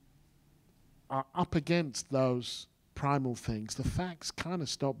you are up against those primal things, the facts kind of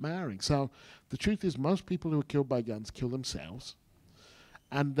stop mattering. So the truth is most people who are killed by guns kill themselves.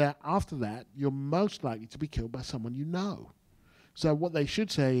 And after that, you're most likely to be killed by someone you know. So what they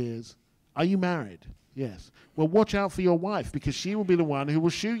should say is, are you married? Yes. Well, watch out for your wife because she will be the one who will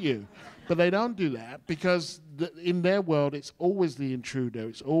shoot you. But they don't do that because in their world, it's always the intruder.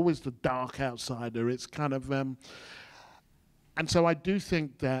 It's always the dark outsider. It's kind of... and so I do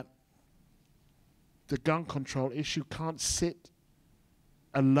think that the gun control issue can't sit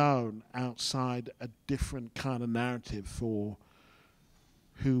alone outside a different kind of narrative for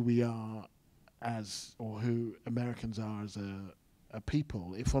who we are as, or who Americans are as a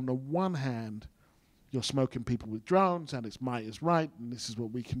people. If on the one hand you're smoking people with drones and it's might is right and this is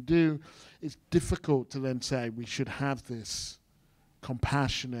what we can do, it's difficult to then say we should have this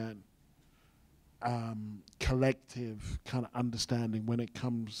compassionate, collective kind of understanding when it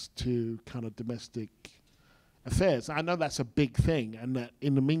comes to kind of domestic affairs. I know that's a big thing, and that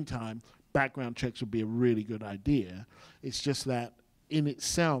in the meantime, background checks would be a really good idea. It's just that in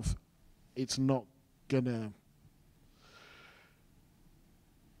itself, it's not gonna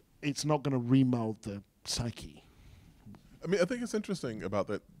remold the psyche. I mean, I think it's interesting about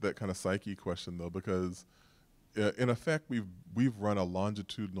that kind of psyche question, though, because in effect, we've run a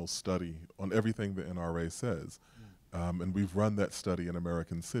longitudinal study on everything the NRA says, and we've run that study in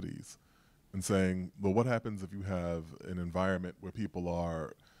American cities, and saying, well, what happens if you have an environment where people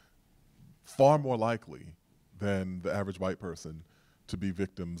are far more likely than the average white person to be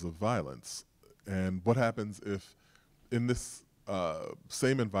victims of violence? And what happens if in this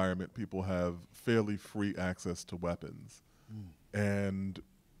same environment people have fairly free access to weapons? And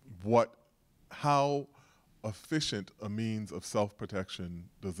how efficient a means of self-protection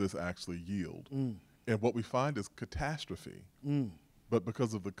does this actually yield? And what we find is catastrophe. But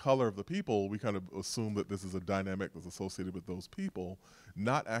because of the color of the people, we kind of assume that this is a dynamic that's associated with those people,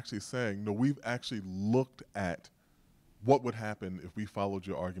 not actually saying, no, we've actually looked at what would happen if we followed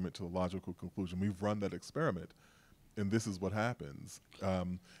your argument to the logical conclusion. We've run that experiment, and this is what happens.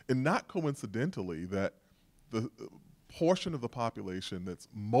 And not coincidentally, that the portion of the population that's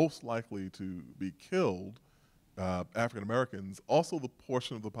most likely to be killed, African Americans, also the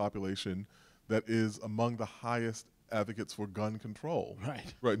portion of the population that is among the highest advocates for gun control.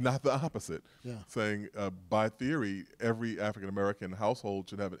 Right, not the opposite. Yeah. Saying, by theory, every African American household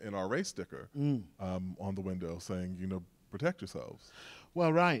should have an NRA sticker on the window saying, protect yourselves.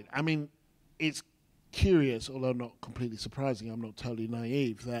 Well, right. I mean, it's curious, although not completely surprising, I'm not totally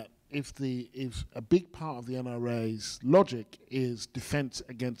naive, that if a big part of the NRA's logic is defense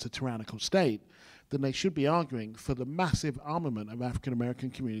against a tyrannical state, then they should be arguing for the massive armament of African American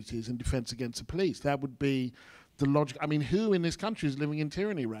communities in defense against the police. That would be the logic. I mean, who in this country is living in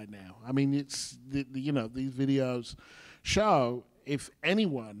tyranny right now? I mean, it's these videos show if any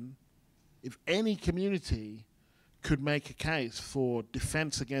community could make a case for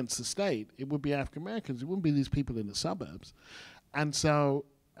defense against the state, it would be African Americans. It wouldn't be these people in the suburbs. And so,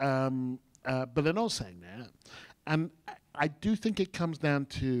 but they're not saying that. And I do think it comes down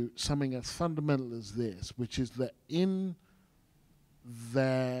to something as fundamental as this, which is that in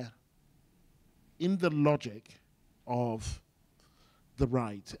the logic of the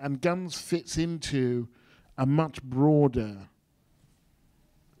right, and guns fits into a much broader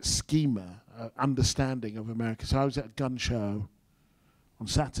schema, understanding of America. So I was at a gun show on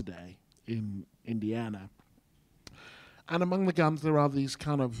Saturday in Indiana, and among the guns there are these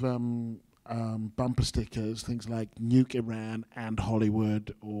kind of bumper stickers, things like "Nuke Iran" and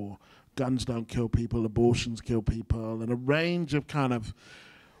Hollywood, or "Guns don't kill people, abortions kill people," and a range of kind of.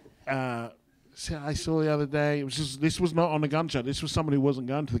 I saw the other day. It was just, this was not on a gun show. This was somebody who wasn't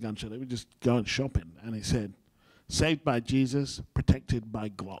going to the gun show. They were just going shopping, and it said, "Saved by Jesus, protected by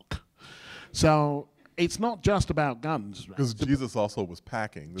Glock." So it's not just about guns. Because Jesus also was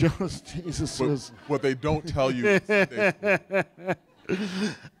packing. Just Jesus was. What they don't tell you.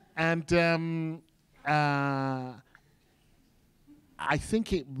 And I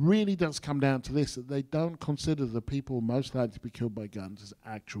think it really does come down to this, that they don't consider the people most likely to be killed by guns as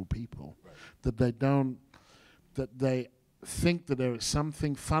actual people. Right. That they think that there is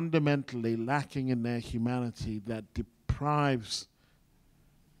something fundamentally lacking in their humanity that deprives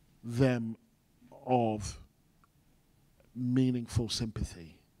them of meaningful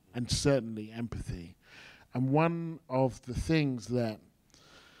sympathy and certainly empathy. And one of the things that,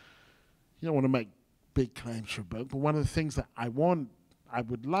 you don't want to make big claims for a book, but one of the things that I would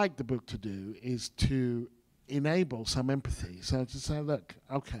like the book to do is to enable some empathy. So to say, look,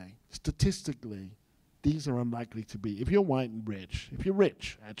 okay, statistically, these are unlikely to be, if you're white and rich, if you're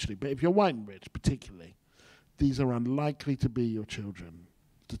rich actually, but if you're white and rich particularly, these are unlikely to be your children,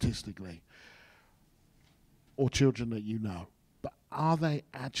 statistically, or children that you know. But are they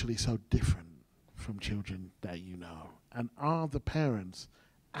actually so different from children that you know? And are the parents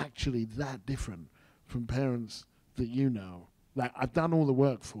actually that different from parents that you know? Like, I've done all the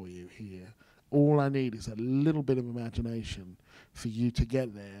work for you here. All I need is a little bit of imagination for you to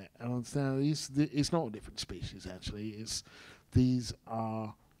get there and understand it's not a different species, actually. These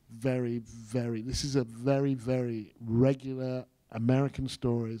are this is a very, very regular American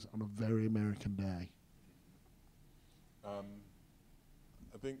stories on a very American day. I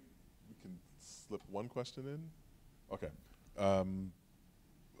think we can slip one question in. Okay. And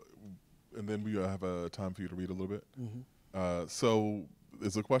then we have time for you to read a little bit. Mm-hmm. So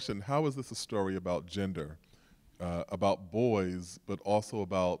there's a question, how is this a story about gender, about boys, but also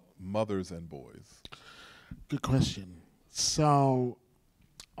about mothers and boys? Good question. So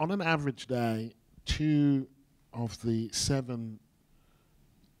on an average day, 2 of the 7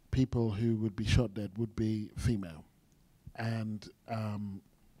 people who would be shot dead would be female. And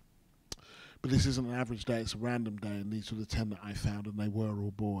but this isn't an average day, it's a random day, and these were the 10 that I found, and they were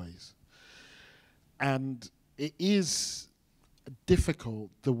all boys. And it is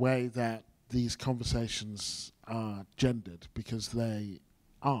difficult the way that these conversations are gendered, because they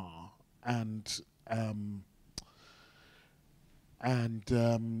are, and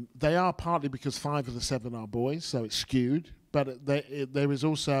they are partly because 5 of the 7 are boys, so it's skewed. But there is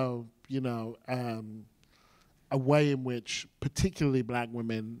also, a way in which particularly black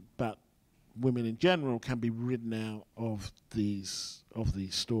women, but women in general, can be written out of these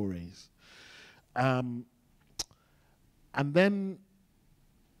stories. And then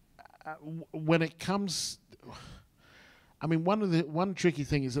when it comes, I mean, one tricky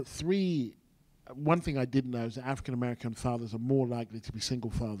thing is that one thing I didn't know is that African American fathers are more likely to be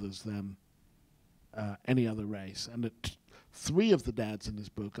single fathers than any other race, and that 3 of the dads in this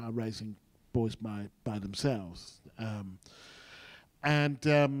book are raising boys by themselves, and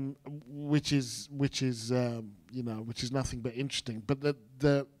which is nothing but interesting. But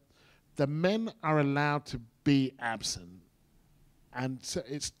the men are allowed to be absent, and so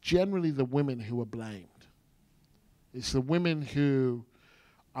it's generally the women who are blamed. It's the women who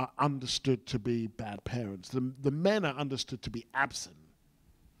are understood to be bad parents. The men are understood to be absent,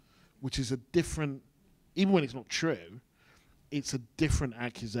 which is a different, even when it's not true, it's a different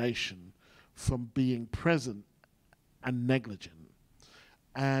accusation from being present and negligent.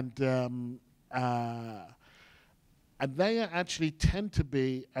 And they actually tend to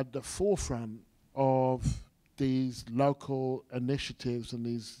be at the forefront of these local initiatives, and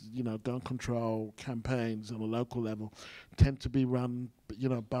these, gun control campaigns on a local level tend to be run,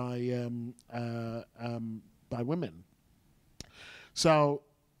 by women. So,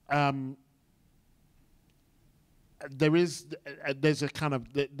 there's a kind of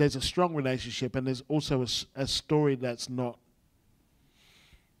there's a strong relationship, and there's also a story that's not.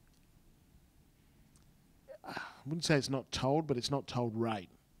 I wouldn't say it's not told, but it's not told right.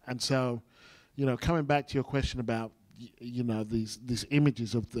 And so, you know, coming back to your question about you know these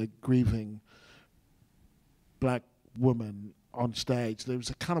images of the grieving black woman on stage, there was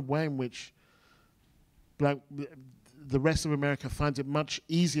a kind of way in which the rest of America finds it much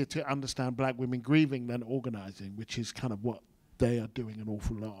easier to understand black women grieving than organizing, which is kind of what they are doing an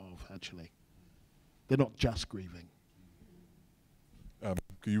awful lot of, actually. They're not just grieving.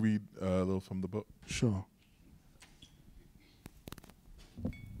 Can you read a little from the book? Sure.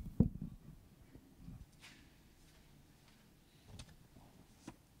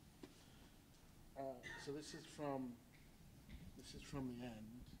 So this is from the end.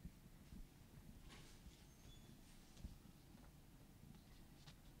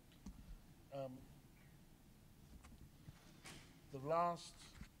 The last.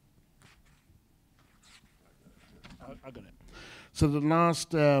 I got it. So the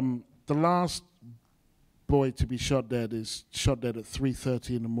last boy to be shot dead is shot dead at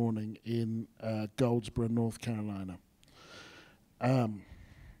 3:30 in the morning in Goldsboro, North Carolina.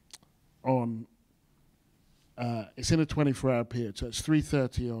 It's in a 24-hour period, so it's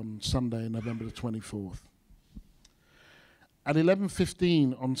 3:30 on Sunday, November the 24th. At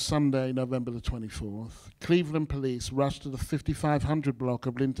 11:15 on Sunday, November the 24th, Cleveland police rushed to the 5500 block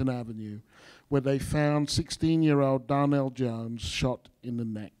of Linton Avenue, where they found 16-year-old Darnell Jones shot in the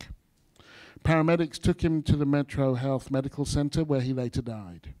neck. Paramedics took him to the Metro Health Medical Center, where he later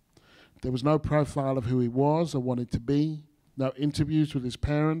died. There was no profile of who he was or wanted to be, no interviews with his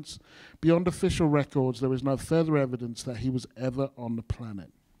parents. Beyond official records, there is no further evidence that he was ever on the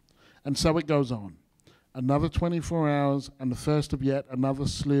planet. And so it goes on. Another 24 hours, and the first of yet another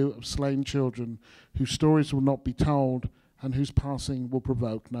slew of slain children whose stories will not be told and whose passing will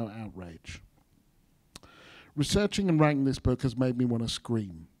provoke no outrage. Researching and writing this book has made me want to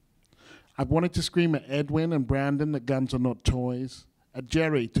scream. I've wanted to scream at Edwin and Brandon that guns are not toys, at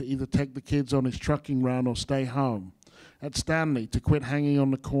Jerry to either take the kids on his trucking run or stay home, at Stanley to quit hanging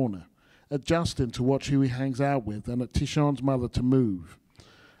on the corner, at Justin to watch who he hangs out with, and at Tishon's mother to move.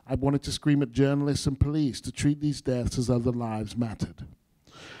 I wanted to scream at journalists and police to treat these deaths as though their lives mattered.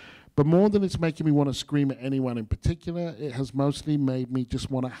 But more than it's making me want to scream at anyone in particular, it has mostly made me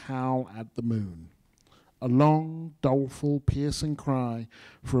just want to howl at the moon. A long, doleful, piercing cry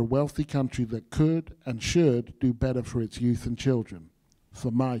for a wealthy country that could and should do better for its youth and children,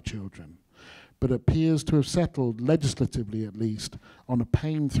 for my children, but appears to have settled, legislatively at least, on a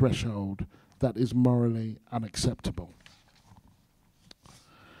pain threshold that is morally unacceptable.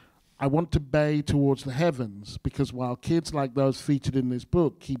 I want to bay towards the heavens because while kids like those featured in this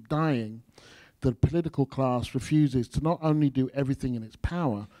book keep dying, the political class refuses to not only do everything in its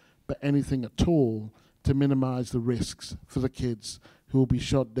power, but anything at all to minimize the risks for the kids who will be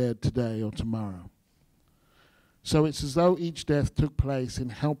shot dead today or tomorrow. So it's as though each death took place in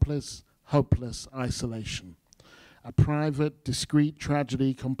helpless, hopeless isolation, a private, discreet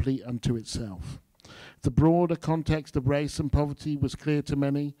tragedy complete unto itself. The broader context of race and poverty was clear to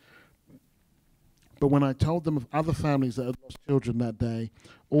many, but when I told them of other families that had lost children that day,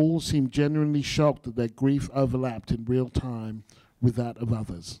 all seemed genuinely shocked that their grief overlapped in real time with that of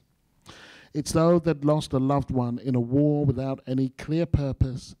others. It's though they'd lost a loved one in a war without any clear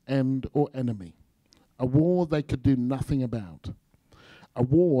purpose, end, or enemy. A war they could do nothing about. A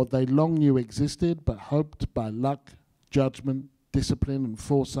war they long knew existed, but hoped by luck, judgment, discipline, and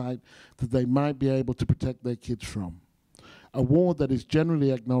foresight that they might be able to protect their kids from. A war that is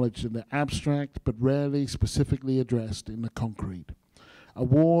generally acknowledged in the abstract, but rarely specifically addressed in the concrete. A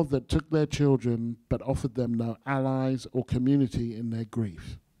war that took their children, but offered them no allies or community in their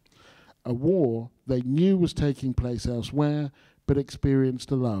grief. A war they knew was taking place elsewhere, but experienced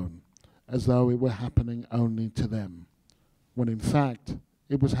alone, as though it were happening only to them, when in fact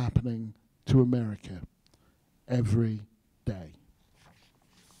it was happening to America every day.